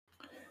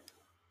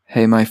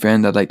Hey, my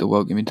friend, I'd like to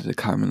welcome you to the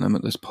Cameron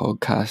Limitless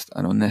podcast.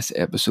 And on this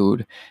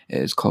episode, it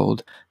is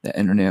called The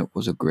Internet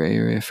Was a Grey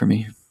Area for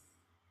Me.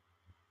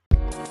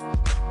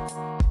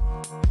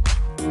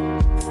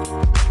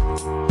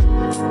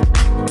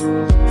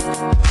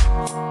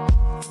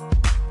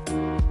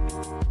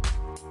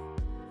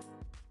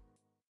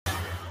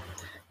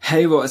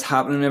 Hey, what is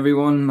happening,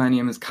 everyone? My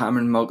name is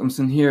Cameron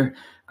Malcolmson here.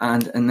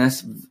 And in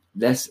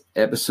this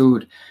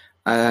episode,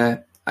 I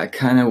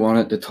kind of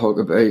wanted to talk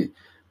about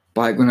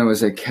back when I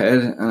was a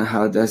kid and I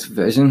had this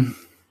vision.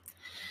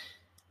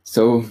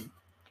 So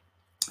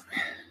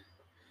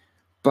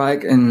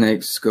back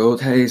in school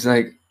days,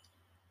 I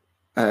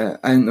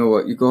didn't know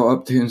what you got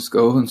up to in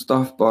school and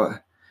stuff,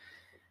 but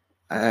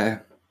when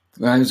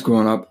I was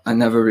growing up, I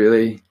never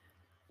really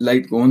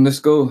liked going to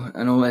school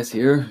and all this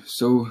here.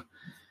 So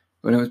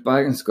when I was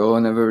back in school,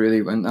 I never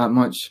really went that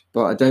much,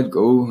 but I did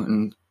go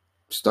and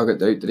stuck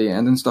it out to the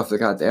end and stuff like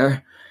that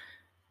there.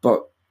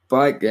 But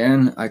back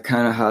then, I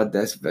kind of had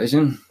this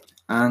vision,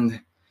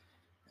 and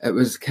it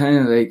was kind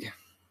of like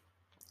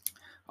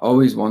I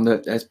always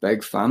wanted this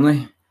big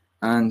family.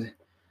 And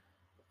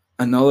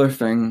another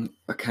thing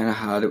I kind of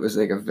had, it was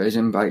like a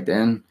vision back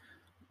then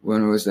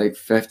when I was like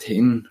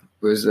 15,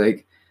 was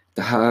like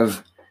to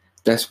have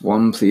this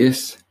one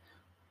place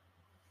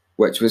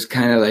which was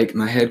kind of like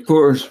my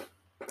headquarters.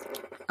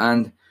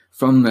 And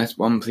from this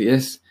one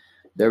place,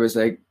 there was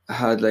I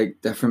had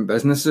different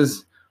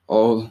businesses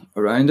all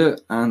around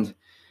it, and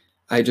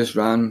I just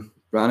ran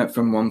it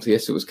from one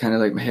place. It was kind of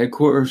like my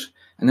headquarters,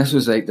 and this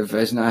was like the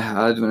vision I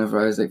had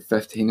whenever I was like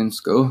 15 in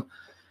school,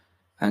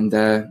 and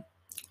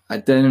I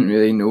didn't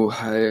really know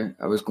how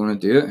I was going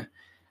to do it,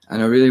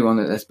 and I really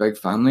wanted this big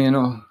family and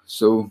all.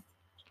 So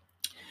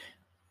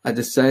I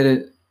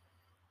decided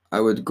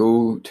I would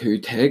go to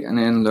tech and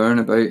then learn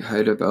about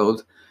how to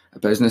build a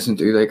business and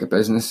do like a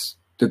business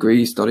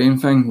degree studying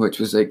thing, which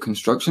was like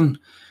construction.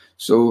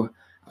 So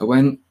I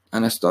went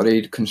and I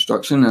studied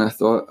construction, and I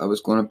thought I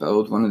was going to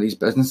build one of these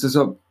businesses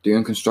up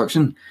doing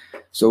construction.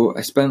 So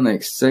I spent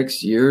like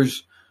 6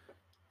 years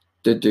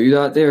to do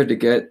that there, to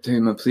get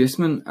to my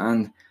placement.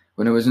 And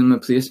when I was in my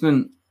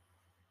placement,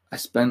 I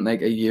spent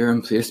like a year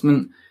in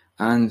placement,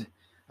 and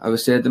I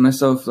was said to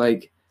myself,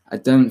 like, I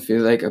didn't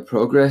feel like I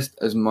progressed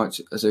as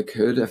much as I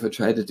could if I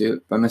tried to do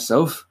it by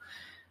myself.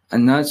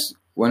 And that's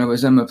when I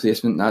was in my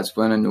placement, that's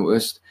when I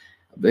noticed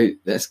about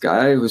this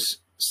guy who was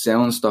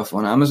selling stuff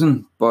on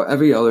Amazon, but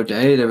every other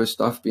day there was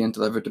stuff being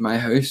delivered to my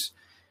house,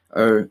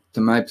 or to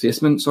my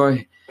placement,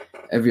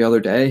 every other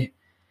day.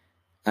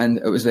 And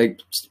it was like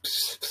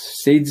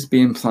seeds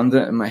being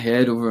planted in my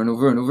head over and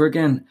over and over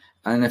again.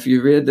 And if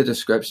you read the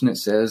description, it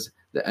says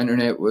the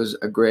internet was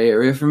a grey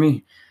area for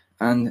me.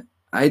 And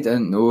I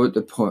didn't know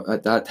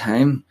at that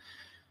time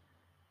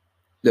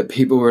that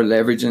people were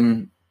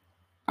leveraging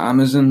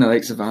Amazon, the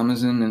likes of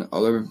Amazon and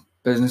other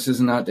businesses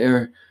and that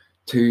there,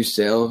 to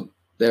sell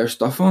their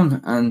stuff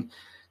on. And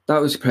that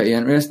was pretty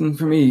interesting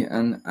for me,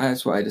 and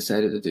that's what I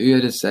decided to do.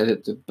 I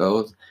decided to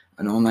build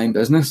an online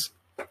business,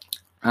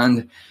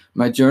 and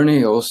my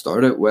journey all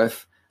started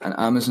with an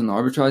Amazon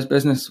arbitrage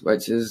business,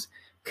 which is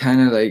kind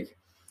of like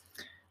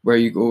where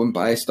you go and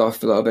buy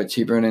stuff a little bit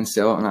cheaper and then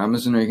sell it on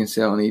Amazon, or you can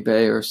sell it on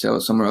eBay or sell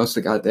it somewhere else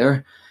like that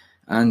there.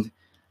 And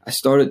I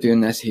started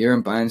doing this here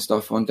and buying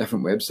stuff on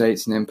different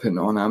websites and then putting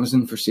it on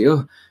Amazon for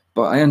sale.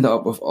 But I ended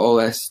up with all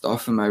this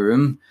stuff in my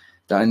room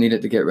that I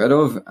needed to get rid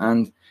of,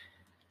 and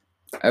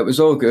it was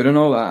all good and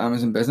all that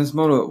Amazon business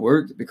model. It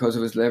worked because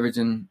it was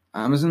leveraging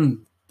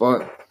Amazon,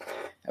 but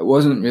it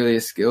wasn't really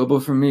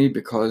scalable for me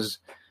because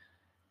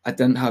I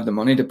didn't have the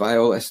money to buy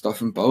all this stuff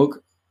in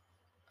bulk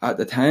at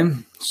the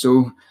time.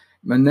 So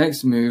my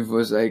next move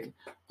was like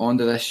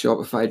onto this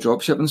Shopify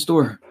dropshipping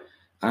store,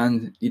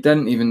 and you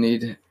didn't even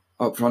need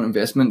upfront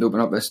investment to open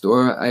up this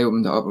store. I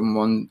opened it up in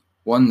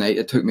one night.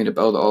 It took me to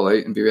build it all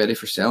out and be ready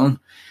for selling,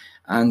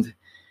 and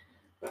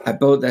I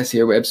built this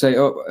here website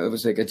up. It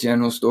was like a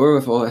general store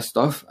with all this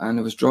stuff, and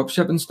it was drop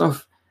shipping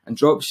stuff. And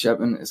drop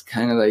shipping is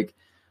kind of like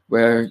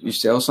where you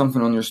sell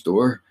something on your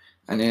store,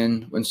 and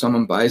then when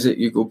someone buys it,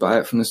 you go buy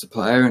it from the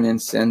supplier and then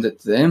send it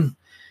to them.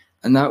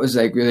 And that was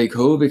like really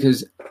cool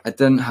because I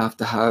didn't have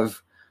to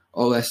have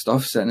all this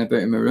stuff sitting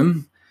about in my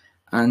room.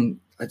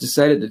 And I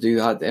decided to do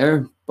that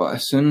there, but I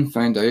soon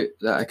found out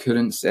that I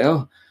couldn't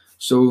sell.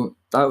 So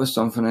that was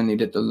something I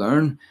needed to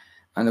learn.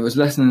 And I was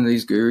listening to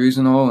these gurus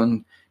and all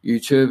on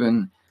YouTube,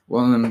 and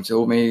one of them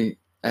told me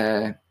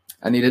I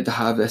needed to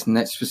have this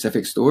niche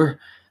specific store,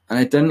 and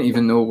I didn't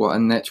even know what a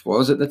niche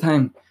was at the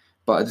time,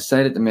 but I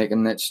decided to make a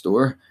niche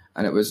store,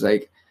 and it was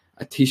like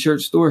a t-shirt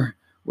store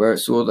where it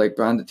sold like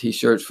branded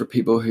t-shirts for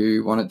people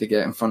who wanted to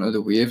get in front of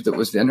the wave that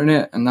was the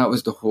internet, and that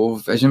was the whole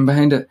vision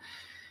behind it.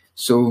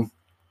 So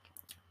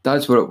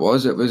that's what it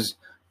was. It was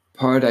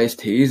Paradise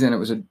Tees, and it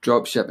was a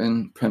drop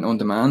shipping, print on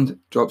demand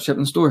drop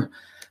shipping store.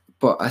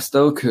 But I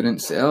still couldn't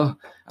sell.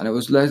 And I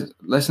was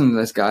listening to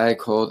this guy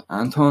called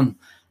Anton,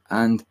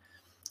 and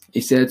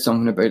he said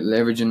something about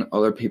leveraging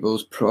other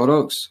people's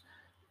products,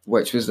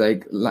 which was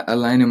like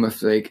aligning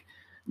with like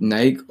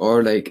Nike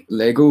or like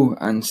Lego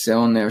and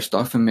selling their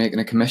stuff and making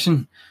a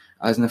commission.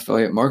 as an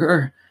affiliate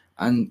marketer,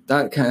 and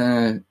that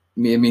kind of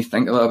made me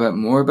think a little bit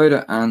more about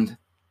it. And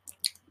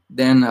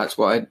then that's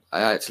what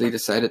I actually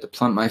decided to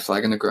plant my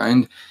flag in the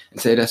ground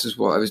and say this is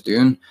what I was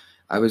doing.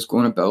 I was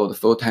going to build a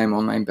full-time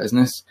online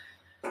business,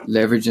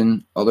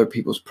 leveraging other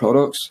people's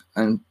products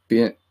and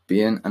being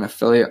an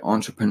affiliate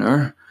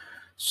entrepreneur.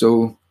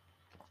 So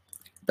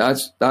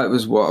that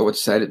was what I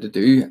decided to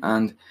do,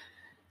 and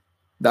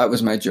that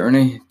was my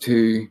journey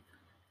to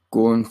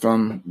going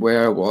from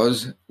where I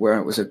was, where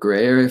it was a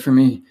grey area for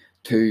me,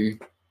 to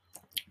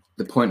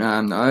the point I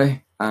am now,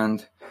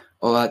 and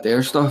all that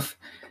there stuff.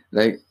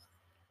 Like,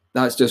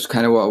 that's just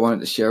kind of what I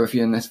wanted to share with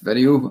you in this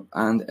video.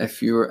 And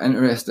if you're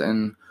interested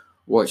in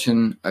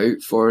watching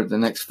out for the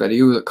next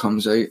video that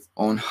comes out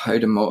on how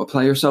to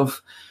multiply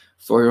yourself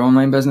for your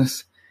online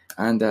business,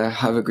 and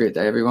have a great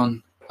day,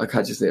 everyone. I'll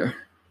catch you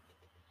later.